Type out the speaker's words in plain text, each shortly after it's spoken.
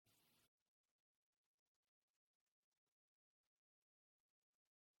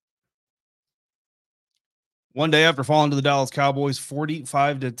One day after falling to the Dallas Cowboys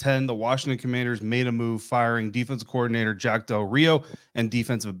 45-10, the Washington Commanders made a move, firing defensive coordinator Jack Del Rio and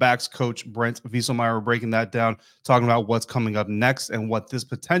defensive backs coach Brent Wieselmeyer. We're breaking that down, talking about what's coming up next and what this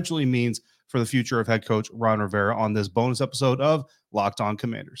potentially means for the future of head coach Ron Rivera on this bonus episode of Locked On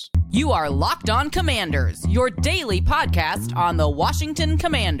Commanders. You are Locked On Commanders, your daily podcast on the Washington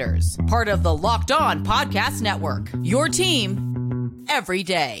Commanders, part of the Locked On Podcast Network, your team every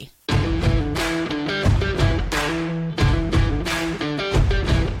day.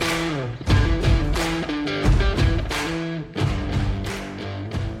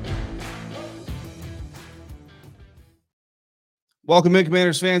 Welcome in,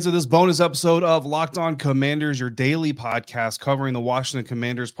 Commanders fans, to this bonus episode of Locked On Commanders, your daily podcast covering the Washington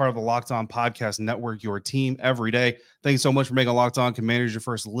Commanders, part of the Locked On Podcast Network, your team every day. Thank you so much for making Locked On Commanders your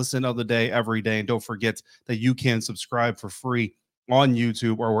first listen of the day every day. And don't forget that you can subscribe for free on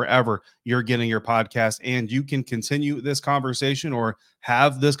YouTube or wherever you're getting your podcast, and you can continue this conversation or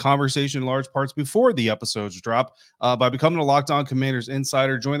have this conversation in large parts before the episodes drop by becoming a Locked On Commanders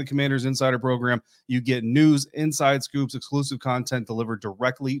Insider. Join the Commanders Insider program. You get news, inside scoops, exclusive content delivered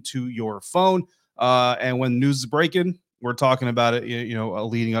directly to your phone. And when news is breaking, we're talking about it,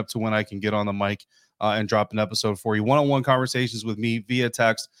 leading up to when I can get on the mic and drop an episode for you. One-on-one conversations with me via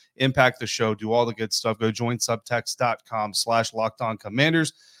text, impact the show, do all the good stuff. Go join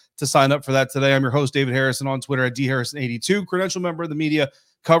subtext.com/LockedOnCommanders to sign up for that today. I'm your host, David Harrison, on Twitter at dharrison82, credential member of the media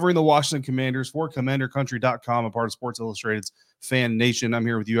covering the Washington Commanders for CommanderCountry.com, a part of Sports Illustrated's Fan Nation. I'm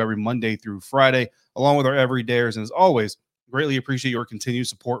here with you every Monday through Friday, along with our everydayers. And as always, greatly appreciate your continued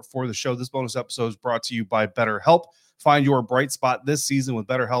support for the show. This bonus episode is brought to you by BetterHelp. Find your bright spot this season with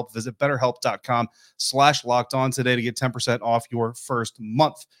BetterHelp. Visit BetterHelp.com/LockedOn today to get 10% off your first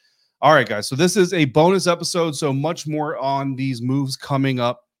month. All right, guys. So this is a bonus episode. So much more on these moves coming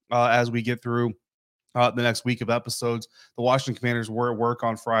up as we get through the next week of episodes. The Washington Commanders were at work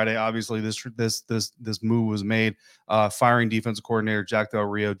on Friday. Obviously, this move was made, firing defensive coordinator Jack Del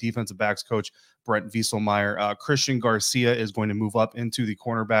Rio, defensive backs coach Brent Wieselmeyer. Christian Garcia is going to move up into the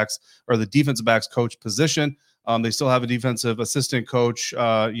cornerbacks or the defensive backs coach position. They still have a defensive assistant coach,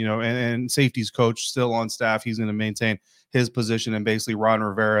 and safeties coach still on staff. He's going to maintain his position, and basically Ron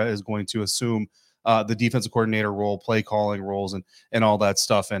Rivera is going to assume the defensive coordinator role, play calling roles, and all that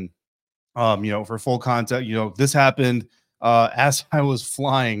stuff. And for full context, this happened as I was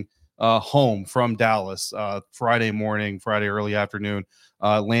flying home from Dallas Friday early afternoon,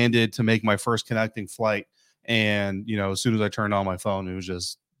 landed to make my first connecting flight. And, as soon as I turned on my phone, it was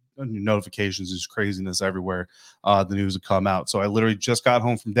just notifications, just craziness everywhere. The news had come out. So I literally just got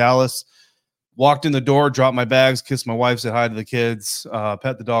home from Dallas, walked in the door, dropped my bags, kissed my wife, said hi to the kids,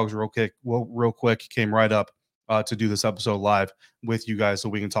 pet the dogs real quick, came right up to do this episode live with you guys so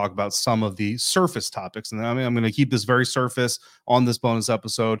we can talk about some of the surface topics. And I'm going to keep this very surface on this bonus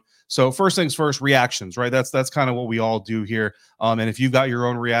episode. So first things first, reactions, right? That's kind of what we all do here. And if you've got your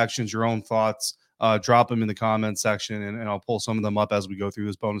own reactions, your own thoughts, drop them in the comments section, and I'll pull some of them up as we go through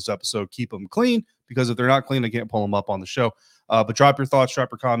this bonus episode. Keep them clean, because if they're not clean, I can't pull them up on the show. But drop your thoughts,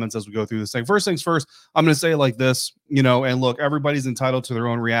 drop your comments as we go through this thing. First things first, I'm going to say it like this, and look, everybody's entitled to their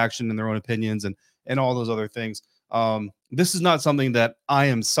own reaction and their own opinions and all those other things. This is not something that I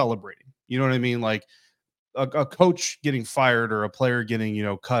am celebrating. You know what I mean? Like a coach getting fired or a player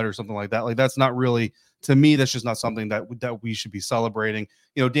getting, cut or something like that. Like that's not really, to me, that's just not something that we should be celebrating.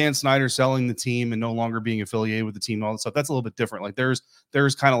 Dan Snyder selling the team and no longer being affiliated with the team and all that stuff, that's a little bit different. Like there's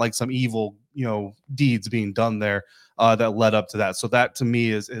kind of like some evil, deeds being done there that led up to that. So that to me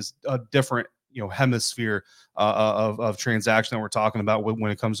is a different, hemisphere of transaction that we're talking about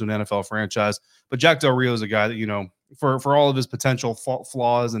when it comes to an NFL franchise. But Jack Del Rio is a guy that, for all of his potential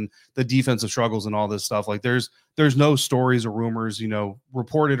flaws and the defensive struggles and all this stuff, like there's no stories or rumors,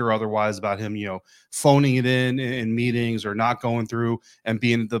 reported or otherwise about him, phoning it in meetings or not going through and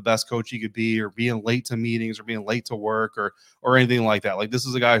being the best coach he could be, or being late to meetings or being late to work or anything like that. Like this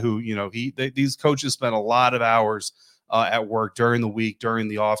is a guy who, these coaches spend a lot of hours at work during the week, during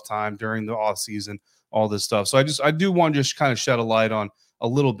the off time, during the off season, all this stuff. So I do want to just kind of shed a light on a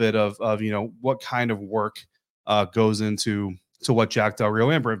little bit of what kind of work goes into what Jack Del Rio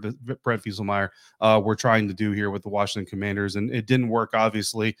and Brent Wieselmeyer were trying to do here with the Washington Commanders. And it didn't work,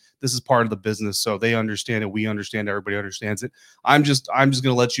 obviously. This is part of the business, so they understand it. We understand it. Everybody understands it. I'm just going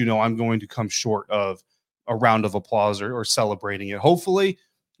to let you know I'm going to come short of a round of applause or celebrating it. Hopefully,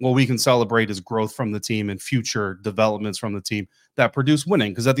 what we can celebrate is growth from the team and future developments from the team that produce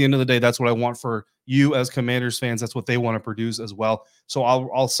winning. Because at the end of the day, that's what I want for you as Commanders fans. That's what they want to produce as well. So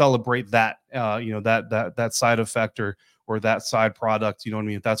I'll celebrate that, that side effect or or that side product. You know what I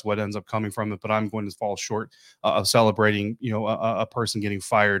mean? If that's what ends up coming from it, but I'm going to fall short of celebrating, a person getting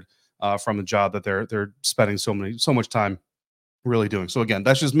fired from a job that they're spending so much time really doing. So again,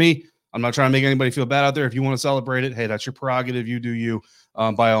 that's just me. I'm not trying to make anybody feel bad out there. If you want to celebrate it, hey, that's your prerogative. You do you.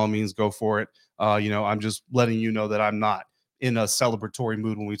 By all means, go for it. I'm just letting you know that I'm not in a celebratory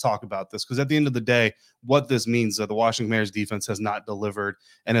mood when we talk about this, because at the end of the day, what this means is that the Washington Commanders defense has not delivered,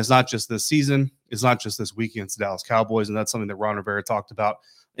 and it's not just this season, it's not just this week against the Dallas Cowboys, and that's something that Ron Rivera talked about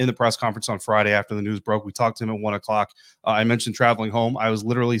in the press conference on Friday after the news broke. We talked to him at 1:00. I mentioned traveling home. I was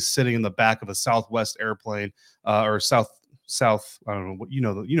literally sitting in the back of a Southwest airplane or South, I don't know what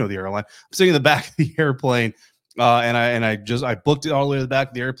the airline. I'm sitting in the back of the airplane, and I booked it all the way to the back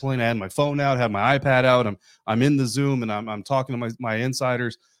of the airplane. I had my phone out, had my iPad out. I'm in the Zoom, and I'm talking to my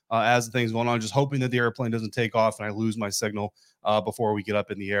insiders as the thing's going on, just hoping that the airplane doesn't take off and I lose my signal before we get up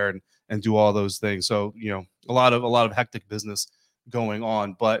in the air and do all those things. So a lot of hectic business going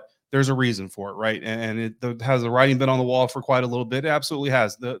on, but there's a reason for it, right? And it has the writing been on the wall for quite a little bit. It absolutely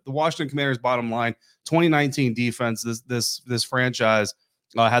has. The Washington Commanders, bottom line, 2019 defense. This franchise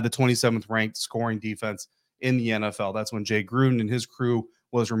had the 27th ranked scoring defense in the NFL. That's when Jay Gruden and his crew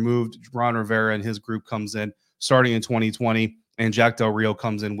was removed. Ron Rivera and his group comes in starting in 2020. And Jack Del Rio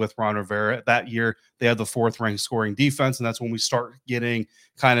comes in with Ron Rivera. That year, they had the 4th ranked scoring defense. And that's when we start getting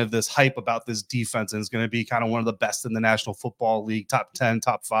kind of this hype about this defense. And it's going to be kind of one of the best in the National Football League, top 10,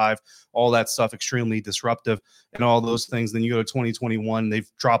 top 5, all that stuff, extremely disruptive and all those things. Then you go to 2021,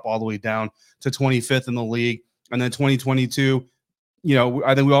 they've dropped all the way down to 25th in the league. And then 2022,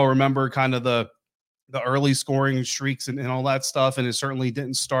 I think we all remember kind of the early scoring streaks and all that stuff. And it certainly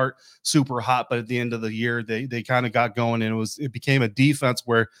didn't start super hot, but at the end of the year, they kind of got going, and it became a defense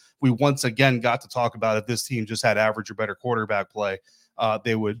where we once again got to talk about if this team just had average or better quarterback play,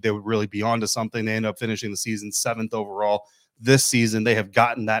 they would really be onto something. They ended up finishing the season 7th overall. This season, they have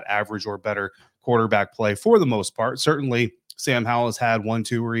gotten that average or better quarterback play for the most part. Certainly, Sam Howell has had 1,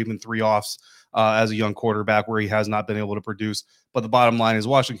 2, or even 3 offs as a young quarterback where he has not been able to produce. But the bottom line is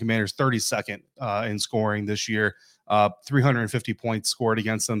Washington Commanders 32nd in scoring this year, 350 points scored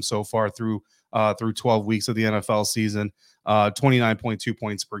against them so far through 12 weeks of the NFL season, 29.2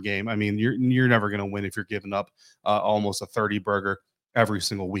 points per game. I mean, you're never going to win if you're giving up almost a 30 burger every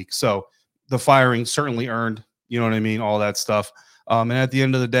single week. So the firing certainly earned, you know what I mean, all that stuff. And at the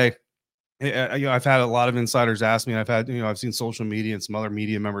end of the day, I've had a lot of insiders ask me, and I've seen social media and some other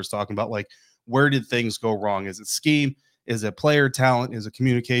media members talking about, like, where did things go wrong? Is it scheme? Is it player talent? Is it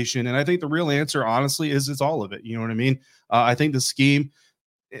communication? And I think the real answer, honestly, is it's all of it. You know what I mean? I think the scheme,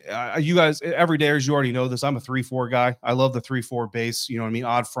 you guys, every day, as you already know this, I'm a 3-4 guy. I love the 3-4 base. You know what I mean?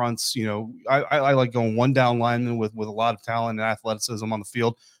 Odd fronts. I like going 1 down lineman with a lot of talent and athleticism on the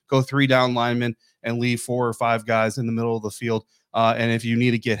field. Go 3 down linemen and leave 4 or 5 guys in the middle of the field. And if you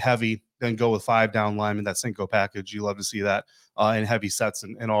need to get heavy, then go with 5 down linemen. That Cinco package. You love to see that in heavy sets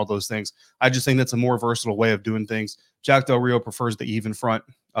and all those things. I just think that's a more versatile way of doing things. Jack Del Rio prefers the even front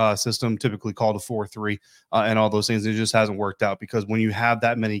system, typically called a 4-3, and all those things. It just hasn't worked out, because when you have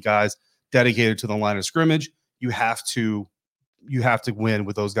that many guys dedicated to the line of scrimmage, you have to win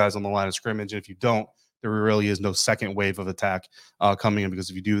with those guys on the line of scrimmage. And if you don't, there really is no second wave of attack coming in, because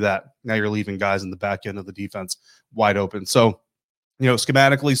if you do that, now you're leaving guys in the back end of the defense wide open. So,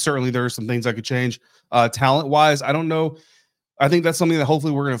 schematically, certainly there are some things I could change. Talent-wise, I don't know. I think that's something that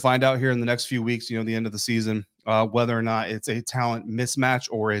hopefully we're going to find out here in the next few weeks, the end of the season, whether or not it's a talent mismatch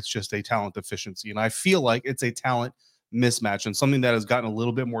or it's just a talent deficiency. And I feel like it's a talent mismatch, and something that has gotten a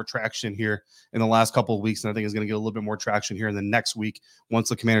little bit more traction here in the last couple of weeks, and I think is going to get a little bit more traction here in the next week once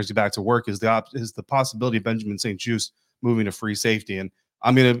the Commanders get back to work, is the possibility of Benjamin St-Juste moving to free safety. And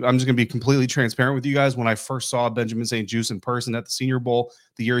I'm just gonna be completely transparent with you guys. When I first saw Benjamin St-Juste in person at the Senior Bowl,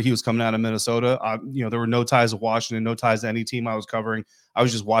 the year he was coming out of Minnesota, there were no ties to Washington, no ties to any team I was covering. I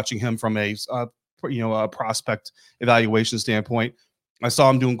was just watching him from a prospect evaluation standpoint. I saw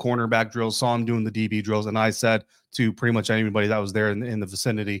him doing cornerback drills, saw him doing the DB drills, and I said to pretty much anybody that was there in the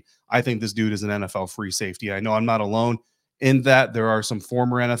vicinity, I think this dude is an NFL free safety. I know I'm not alone in that. There are some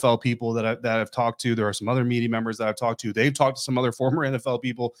former NFL people that I've talked to. There are some other media members that I've talked to. They've talked to some other former NFL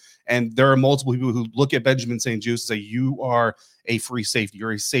people, and there are multiple people who look at Benjamin St-Juste and say, you are a free safety.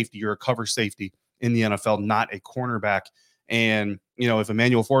 You're a safety. You're a cover safety in the NFL, not a cornerback. And, if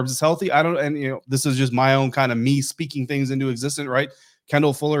Emmanuel Forbes is healthy, this is just my own kind of me speaking things into existence, right?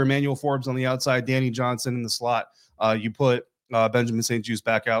 Kendall Fuller, Emmanuel Forbes on the outside, Danny Johnson in the slot. You put Benjamin St-Juste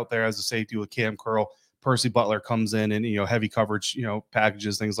back out there as a safety with Cam Curl. Percy Butler comes in and, heavy coverage,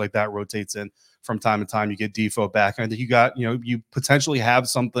 packages, things like that, rotates in from time to time. You get Defoe back. And I think you potentially have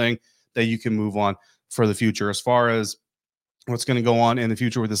something that you can move on for the future. As far as what's going to go on in the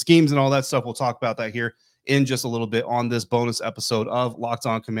future with the schemes and all that stuff. We'll talk about that here in just a little bit on this bonus episode of Locked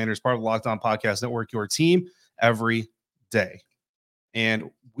On Commanders, part of the Locked On Podcast Network, your team every day. And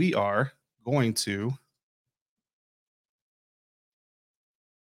we are going to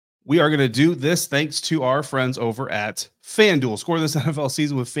do this thanks to our friends over at FanDuel. Score this NFL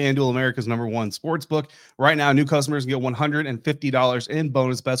season with FanDuel, America's #1 sports book. Right now, new customers can get $150 in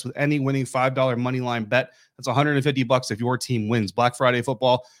bonus bets with any winning $5 money line bet. That's $150 if your team wins. Black Friday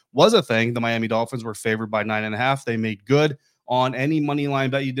football was a thing. The Miami Dolphins were favored by 9.5. They made good on any money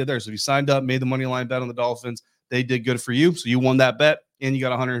line bet you did there. So if you signed up, made the money line bet on the Dolphins, they did good for you. So you won that bet, and you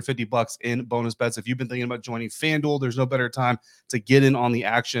got $150 in bonus bets. If you've been thinking about joining FanDuel, there's no better time to get in on the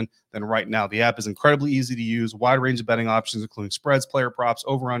action than right now. The app is incredibly easy to use, wide range of betting options, including spreads, player props,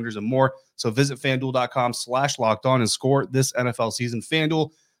 over-unders, and more. So visit FanDuel.com/lockedon and score this NFL season.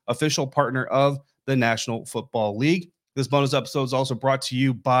 FanDuel, official partner of the National Football League. This bonus episode is also brought to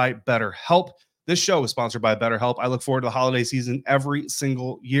you by BetterHelp. This show is sponsored by BetterHelp. I look forward to the holiday season every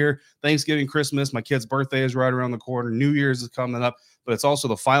single year. Thanksgiving, Christmas, my kid's birthday is right around the corner. New Year's is coming up, but it's also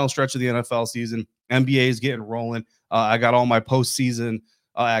the final stretch of the NFL season. NBA is getting rolling. I got all my postseason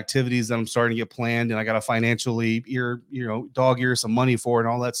activities that I'm starting to get planned, and I got to financially dog ear some money for it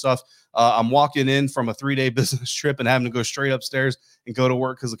and all that stuff. I'm walking in from a 3-day business trip and having to go straight upstairs and go to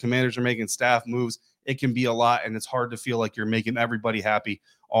work because the Commanders are making staff moves. It can be a lot, and it's hard to feel like you're making everybody happy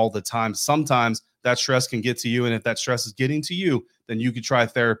all the time. Sometimes that stress can get to you, and if that stress is getting to you, then you could try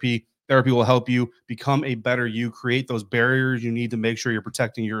therapy. Therapy will help you become a better you, create those barriers you need to make sure you're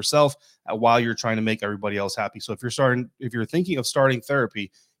protecting yourself while you're trying to make everybody else happy. So if you're thinking of starting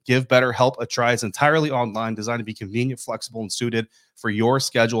therapy, give BetterHelp a try. It's entirely online, designed to be convenient, flexible, and suited for your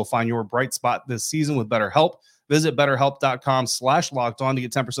schedule. Find your bright spot this season with BetterHelp. Visit BetterHelp.com/lockedon to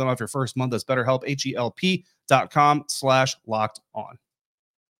get 10% off your first month. That's BetterHelp, HELP.com/lockedon.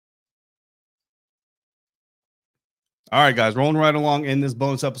 All right, guys, rolling right along in this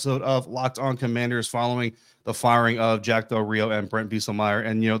bonus episode of Locked On Commanders following the firing of Jack Del Rio and Brent Bieselmeyer.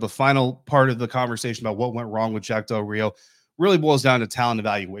 And, the final part of the conversation about what went wrong with Jack Del Rio really boils down to talent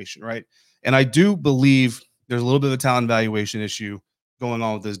evaluation, right? And I do believe there's a little bit of a talent evaluation issue going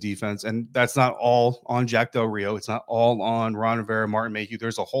on with this defense. And that's not all on Jack Del Rio. It's not all on Ron Rivera, Martin Mayhew.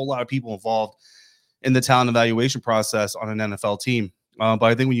 There's a whole lot of people involved in the talent evaluation process on an NFL team. But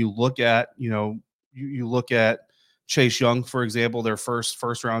I think when you look at, you look at Chase Young, for example, their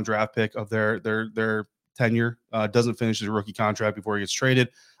first round draft pick of their tenure, doesn't finish his rookie contract before he gets traded.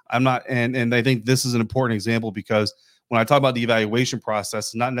 And I think this is an important example because when I talk about the evaluation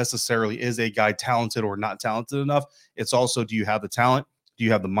process, not necessarily is a guy talented or not talented enough. It's also, do you have the talent? Do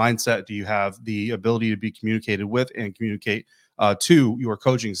you have the mindset? Do you have the ability to be communicated with and communicate to your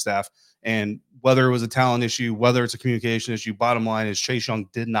coaching staff? And whether it was a talent issue, whether it's a communication issue, bottom line is Chase Young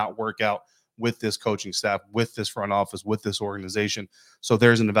did not work out with this coaching staff, with this front office, with this organization. So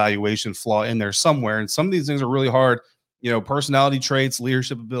there's an evaluation flaw in there somewhere. And some of these things are really hard, personality traits,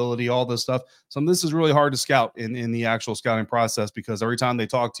 leadership ability, all this stuff. Some of this is really hard to scout in the actual scouting process because every time they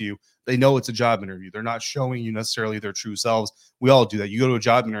talk to you, they know it's a job interview. They're not showing you necessarily their true selves. We all do that. You go to a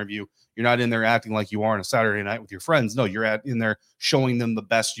job interview, you're not in there acting like you are on a Saturday night with your friends. No, you're in there showing them the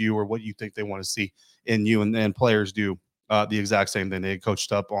best you or what you think they want to see in you. And players do the exact same thing. They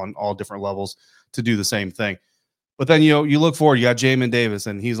coached up on all different levels to do the same thing. But then, you look forward, you got Jamin Davis,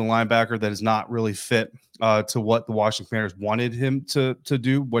 and he's a linebacker that is not really fit to what the Washington Commanders wanted him to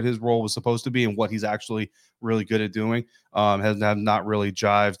do, what his role was supposed to be, and what he's actually really good at doing. Has not really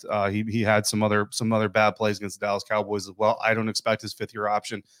jived. He had some other bad plays against the Dallas Cowboys as well. I don't expect his fifth-year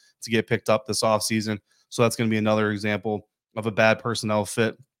option to get picked up this offseason. So that's going to be another example of a bad personnel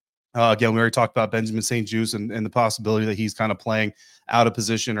fit. Again, we already talked about Benjamin St-Juste and the possibility that he's kind of playing out of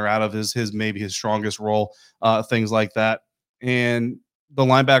position or out of his maybe his strongest role, things like that. And the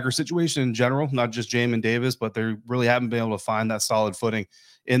linebacker situation in general, not just Jamin Davis, but they really haven't been able to find that solid footing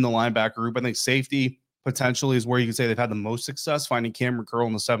in the linebacker group. I think safety potentially is where you could say they've had the most success, finding Cameron Curl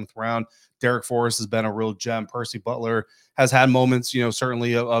in the 7th round. Derek Forrest has been a real gem. Percy Butler has had moments,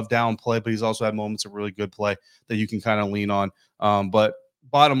 certainly of down play, but he's also had moments of really good play that you can kind of lean on. But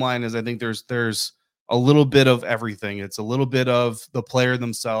bottom line is I think there's a little bit of everything. It's a little bit of the player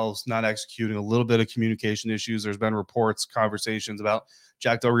themselves not executing, a little bit of communication issues. There's been reports, conversations about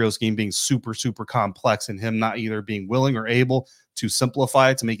Jack Del Rio's scheme being super, super complex and him not either being willing or able to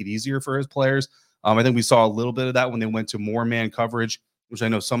simplify it to make it easier for his players. I think we saw a little bit of that when they went to more man coverage which I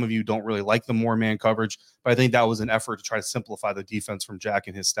know some of you don't really like the more man coverage, but I think that was an effort to try to simplify the defense from Jack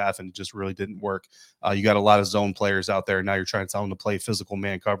and his staff, and it just really didn't work. You got a lot of zone players out there. Now you're trying to tell them to play physical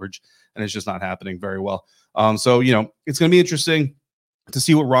man coverage, and it's just not happening very well. So, it's going to be interesting to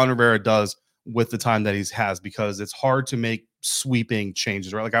see what Ron Rivera does with the time that he has, because it's hard to make sweeping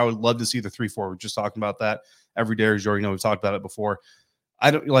changes, right? Like I would love to see the 3-4. We're just talking about that every day. As you already know, we've talked about it before.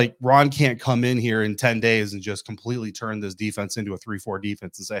 I don't like Ron can't come in here in 10 days and just completely turn this defense into a 3-4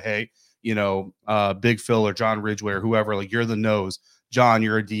 defense and say, hey, Big Phil or John Ridgway or whoever, like you're the nose. John,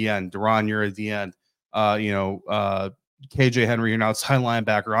 you're a DN. Duran, you're a DN. KJ Henry, you're an outside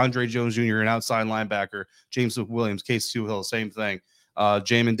linebacker. Andre Jones Jr., you're an outside linebacker. James Williams, Case Hill, same thing.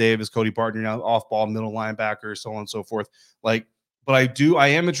 Jamin Davis, Cody Barton, you're now off ball middle linebacker, so on and so forth. But I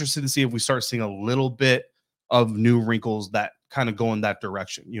am interested to see if we start seeing a little bit of new wrinkles that kind of go in that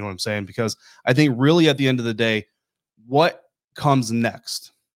direction. You know what I'm saying? Because I think really at the end of the day, what comes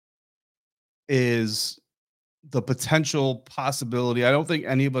next is the potential possibility. I don't think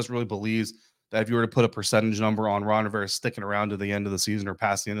any of us really believes that if you were to put a percentage number on Ron Rivera sticking around to the end of the season or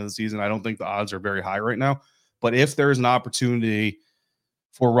past the end of the season, I don't think the odds are very high right now. But if there's an opportunity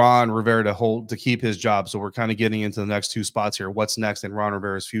for Ron Rivera to keep his job, so we're kind of getting into the next two spots here. What's next in Ron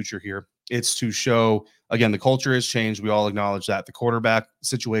Rivera's future here? It's to show, again, the culture has changed. We all acknowledge that. The quarterback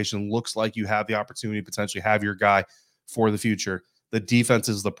situation looks like you have the opportunity to potentially have your guy for the future. The defense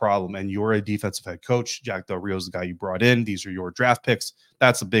is the problem, and you're a defensive head coach. Jack Del Rio is the guy you brought in. These are your draft picks.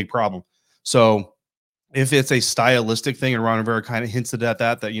 That's a big problem. So if it's a stylistic thing, and Ron Rivera kind of hinted at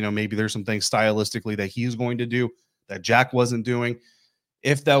that maybe there's some things stylistically that he's going to do that Jack wasn't doing.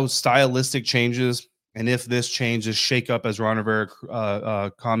 If those stylistic changes and if this changes shake up, as Ron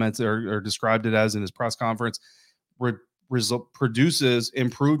Rivera comments or described it as in his press conference, produces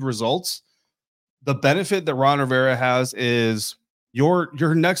improved results, the benefit that Ron Rivera has is your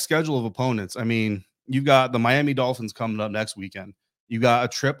next schedule of opponents. I mean, you've got the Miami Dolphins coming up next weekend. You got a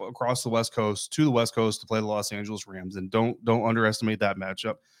trip across the West Coast to play the Los Angeles Rams, and don't underestimate that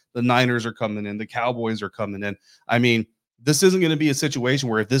matchup. The Niners are coming in. The Cowboys are coming in. I mean, this isn't going to be a situation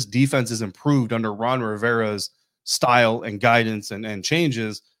where if this defense is improved under Ron Rivera's style and guidance and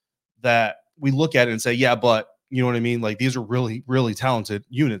changes, that we look at it and say, yeah, but you know what I mean? Like these are really, really talented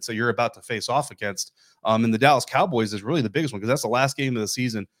units that you're about to face off against. And the Dallas Cowboys is really the biggest one because that's the last game of the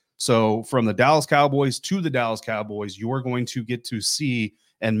season. So from the Dallas Cowboys to the Dallas Cowboys, you're going to get to see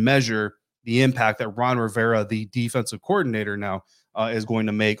and measure the impact that Ron Rivera, the defensive coordinator now, is going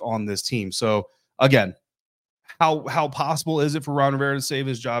to make on this team. So again, how possible is it for Ron Rivera to save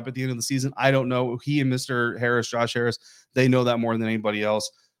his job at the end of the season? I don't know. He and Mr. Harris, Josh Harris, they know that more than anybody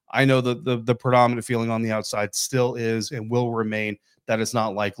else. I know that the predominant feeling on the outside still is and will remain that it's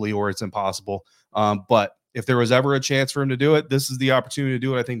not likely or it's impossible. But if there was ever a chance for him to do it, this is the opportunity to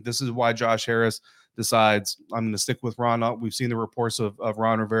do it. I think this is why Josh Harris decides I'm going to stick with Ron. We've seen the reports of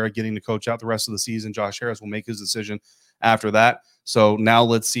Ron Rivera getting to coach out the rest of the season. Josh Harris will make his decision after that. So now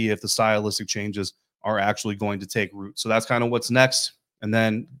let's see if the stylistic changes are actually going to take root. So that's kind of what's next. And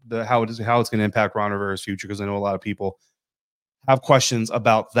then how it's going to impact Ron Rivera's future, because I know a lot of people have questions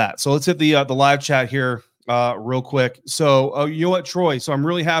about that. So let's hit the live chat here real quick. So you know what, Troy? So I'm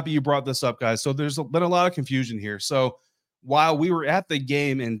really happy you brought this up, guys. So there's been a lot of confusion here. So while we were at the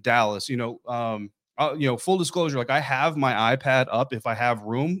game in Dallas, full disclosure, like I have my iPad up if I have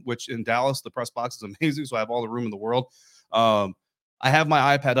room, which in Dallas, the press box is amazing. So I have all the room in the world. I have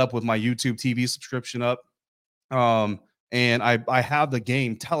my iPad up with my YouTube TV subscription up. And I have the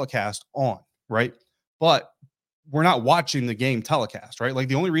game telecast on, right? But we're not watching the game telecast, right? Like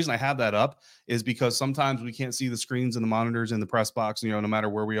the only reason I have that up is because sometimes we can't see the screens and the monitors in the press box, no matter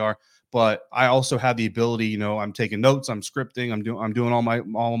where we are. But I also have the ability, I'm taking notes, I'm scripting, I'm doing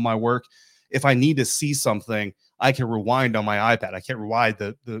all my work. If I need to see something, I can rewind on my iPad. I can't rewind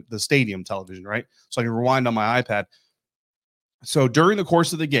the stadium television, right? So I can rewind on my iPad. So during the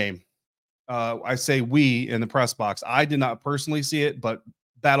course of the game, I say we in the press box. I did not personally see it, but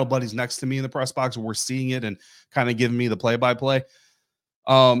battle buddies next to me in the press box were seeing it and kind of giving me the play-by-play.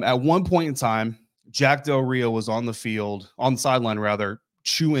 At one point in time, Jack Del Rio was on the field, on the sideline rather,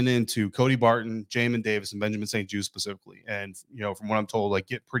 chewing into Cody Barton, Jamin Davis, and Benjamin St. Juste specifically. And, from what I'm told, like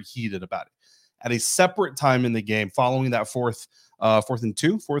get pretty heated about it. At a separate time in the game, following that fourth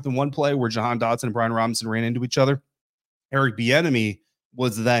and one play where Jahan Dotson and Brian Robinson ran into each other, Eric Bieniemy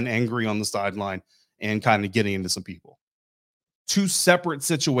was then angry on the sideline and kind of getting into some people. Two separate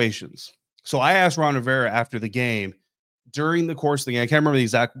situations. So I asked Ron Rivera after the game, during the course of the game, I can't remember the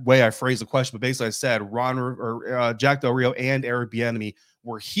exact way I phrased the question, but basically I said Jack Del Rio and Eric Bieniemy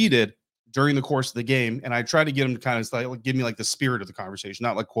were heated during the course of the game, and I tried to get him to kind of like give me like the spirit of the conversation,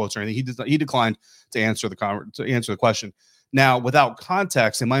 not like quotes or anything. He declined to answer the question. Now, without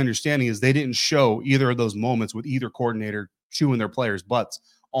context, and my understanding is they didn't show either of those moments with either coordinator chewing their players' butts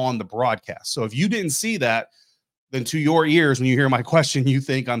on the broadcast. So if you didn't see that, then to your ears, when you hear my question, you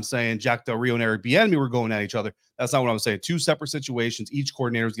think I'm saying Jack Del Rio and Eric Bieniemy were going at each other. That's not what I'm saying. Two separate situations. Each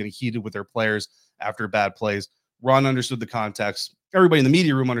coordinator is getting heated with their players after bad plays. Ron understood the context. Everybody in the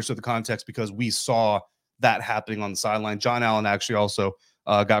media room understood the context because we saw that happening on the sideline. John Allen actually also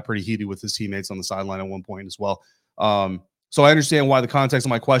got pretty heated with his teammates on the sideline at one point as well. So I understand why the context of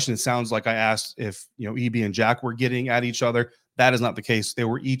my question, it sounds like I asked if, EB and Jack were getting at each other. That is not the case. They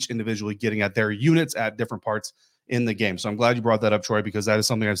were each individually getting at their units at different parts in the game. So I'm glad you brought that up, Troy, because that is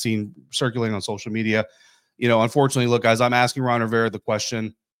something I've seen circulating on social media. Unfortunately, look, guys, I'm asking Ron Rivera the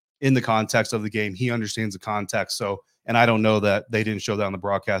question in the context of the game. He understands the context. So, and I don't know that they didn't show that on the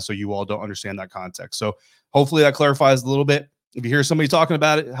broadcast, so you all don't understand that context. So hopefully that clarifies a little bit. If you hear somebody talking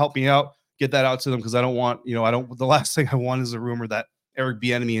about it, help me out. Get that out to them, because I don't want, the last thing I want is a rumor that Eric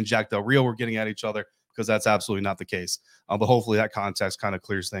Bieniemy and Jack Del Rio were getting at each other, because that's absolutely not the case. But hopefully that context kind of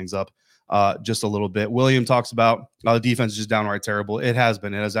clears things up just a little bit. William talks about the defense is just downright terrible. It has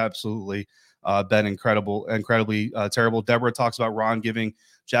been. It has absolutely been incredibly terrible. Deborah talks about Ron giving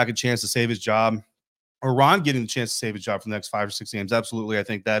Jack a chance to save his job, or Ron getting the chance to save his job for the next 5 or 6 games. Absolutely. I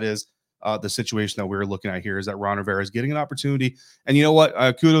think that is the situation that we're looking at here, is that Ron Rivera is getting an opportunity. And you know what?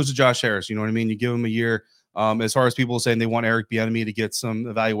 Kudos to Josh Harris. You know what I mean? You give him a year. As far as people saying they want Eric Bieniemy to get some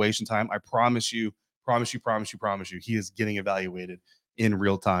evaluation time, I promise you, he is getting evaluated in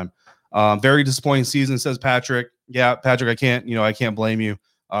real time. Very disappointing season, says Patrick. Yeah, Patrick, I can't blame you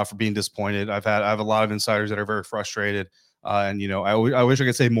for being disappointed. I have a lot of insiders that are very frustrated. And I wish I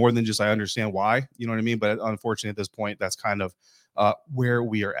could say more than just I understand why, you know what I mean? But unfortunately at this point, that's kind of where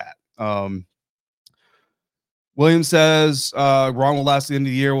we are at. William says Ron will last the end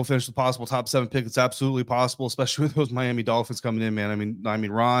of the year. We'll finish the possible top 7 pick. It's absolutely possible, especially with those Miami Dolphins coming in, man. I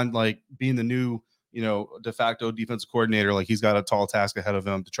mean, Ron, like, being the new, de facto defensive coordinator, like, he's got a tall task ahead of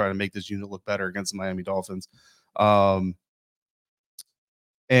him to try to make this unit look better against the Miami Dolphins.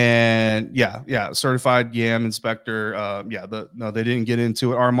 And certified YAM inspector. No, they didn't get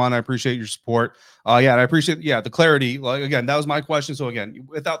into it. Armand, I appreciate your support. And I appreciate the clarity. Like, again, that was my question. So again,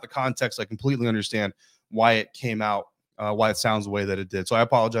 without the context, I completely understand why it came out, why it sounds the way that it did. So I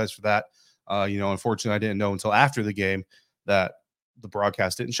apologize for that. Unfortunately, I didn't know until after the game that the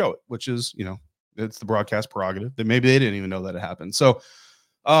broadcast didn't show it, which is, it's the broadcast prerogative. That maybe they didn't even know that it happened. So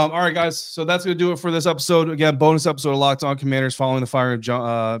all right, guys. So that's going to do it for this episode. Again, bonus episode of Locked On Commanders following the firing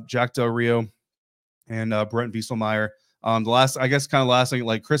of Jack Del Rio and Brent Wieselmeyer. The last thing,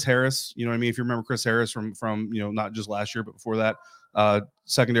 like Chris Harris, you know what I mean? If you remember Chris Harris from not just last year, but before that,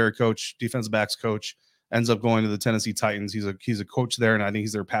 secondary coach, defensive backs coach, ends up going to the Tennessee Titans. He's a coach there, and I think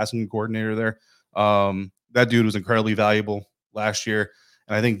he's their passing coordinator there. That dude was incredibly valuable last year.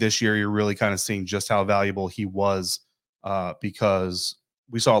 And I think this year you're really kind of seeing just how valuable he was because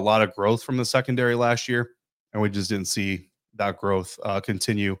we saw a lot of growth from the secondary last year, and we just didn't see that growth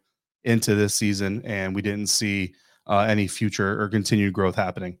continue into this season, and we didn't see any future or continued growth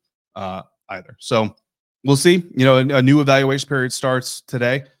happening either. So we'll see. A new evaluation period starts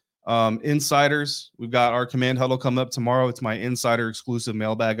today. Insiders, we've got our command huddle coming up tomorrow. It's my insider exclusive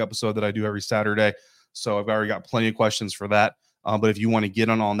mailbag episode that I do every Saturday. So I've already got plenty of questions for that. But if you want to get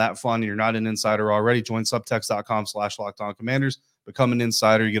on that fun and you're not an insider already, join subtext.com/LockedOnCommanders. Become an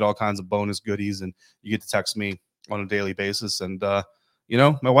insider. You get all kinds of bonus goodies, and you get to text me on a daily basis. And, my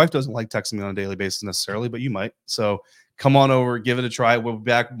wife doesn't like texting me on a daily basis necessarily, but you might. So come on over, give it a try. We'll be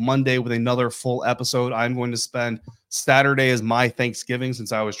back Monday with another full episode. I'm going to spend Saturday as my Thanksgiving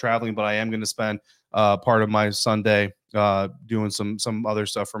since I was traveling, but I am going to spend part of my Sunday doing some other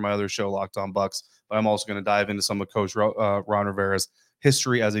stuff for my other show, Locked On Bucks. But I'm also going to dive into some of Coach Ron Rivera's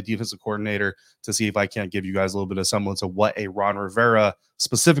history as a defensive coordinator to see if I can't give you guys a little bit of semblance of what a Ron Rivera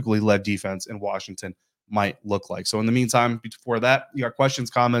specifically led defense in Washington might look like. So in the meantime, before that, you got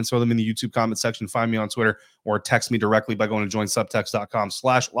questions, comments, throw them in the YouTube comment section, find me on Twitter, or text me directly by going to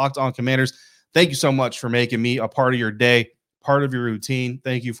joinsubtext.com/LockedOnCommanders. Thank you so much for making me a part of your day, part of your routine.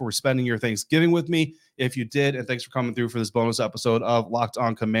 Thank you for spending your Thanksgiving with me, if you did, and thanks for coming through for this bonus episode of Locked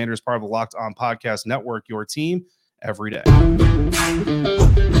On Commanders, part of the Locked On Podcast Network, your team every day.